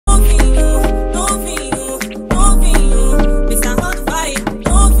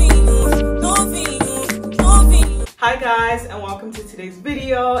welcome to today's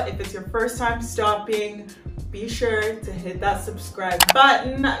video. If it's your first time stopping, be sure to hit that subscribe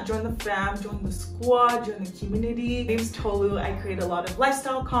button, join the fam, join the squad, join the community. My name's Tolu. I create a lot of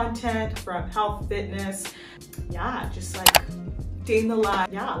lifestyle content from health, fitness, yeah, just like day in the life,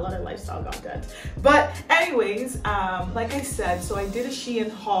 yeah, a lot of lifestyle content. But anyways, like I said, so I did a Shein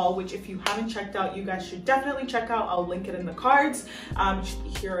haul, which if you haven't checked out, you guys should definitely check out. I'll link it in the cards,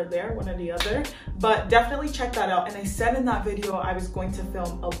 here or there, one or the other, but definitely check that out. And I said in that video I was going to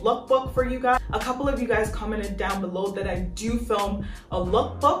film a lookbook for you guys. A couple of you guys commented down below that I do film a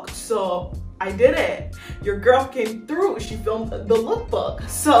lookbook, so I did it. Your girl came through. She filmed the lookbook.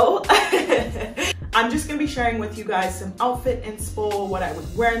 So I'm just gonna be sharing with you guys some outfit inspo, what I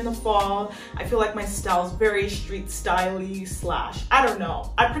would wear in the fall. I feel like my style is very street styly slash, I don't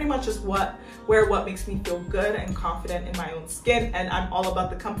know. I pretty much just wear what makes me feel good and confident in my own skin, and I'm all about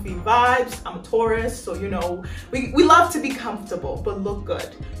the comfy vibes. I'm a Taurus, so you know, we love to be comfortable but look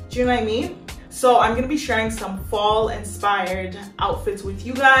good. Do you know what I mean? So I'm gonna be sharing some fall inspired outfits with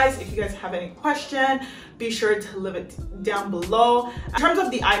you guys. If you guys have any question, be sure to leave it down below. In terms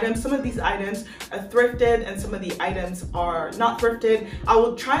of the items, some of these items are thrifted and some of the items are not thrifted. I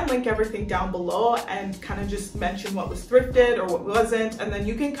will try and link everything down below and kind of just mention what was thrifted or what wasn't, and then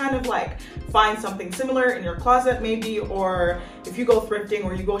you can kind of like find something similar in your closet maybe, or if you go thrifting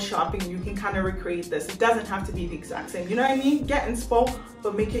or you go shopping, you can kind of recreate this. It doesn't have to be the exact same, you know what I mean? Get inspo,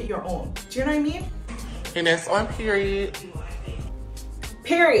 but make it your own. Do you know what I mean? And that's on period.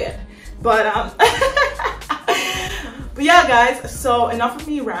 Period. But but yeah guys, so enough of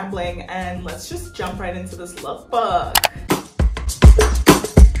me rambling and let's just jump right into this lookbook.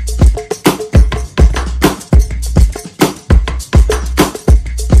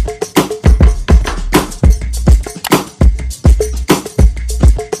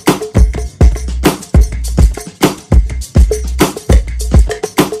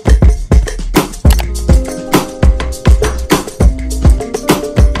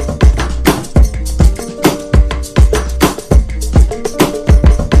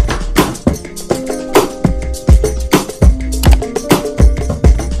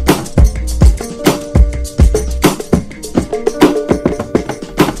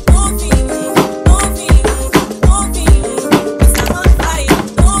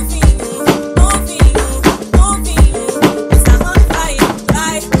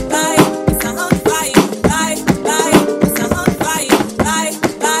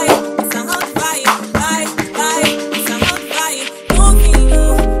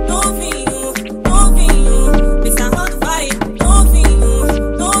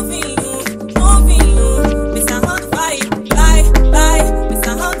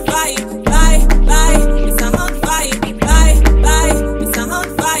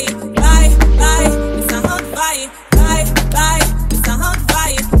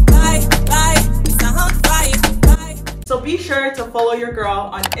 Be sure to follow your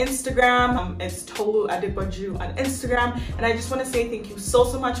girl on Instagram. It's Tolu Adibaju on Instagram, and I just want to say thank you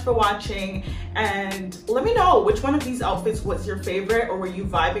so much for watching, and let me know which one of these outfits was your favorite, or were you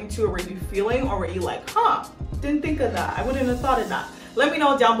vibing to, or were you feeling, or were you like, huh, didn't think of that, I wouldn't have thought of that. Let me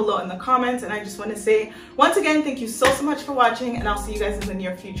know down below in the comments, and I just want to say once again thank you so much for watching, and I'll see you guys in the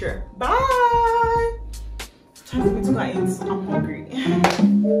near future. Bye. Time for me to go eat. I'm hungry.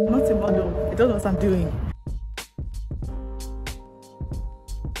 Not a model. It does what I'm doing.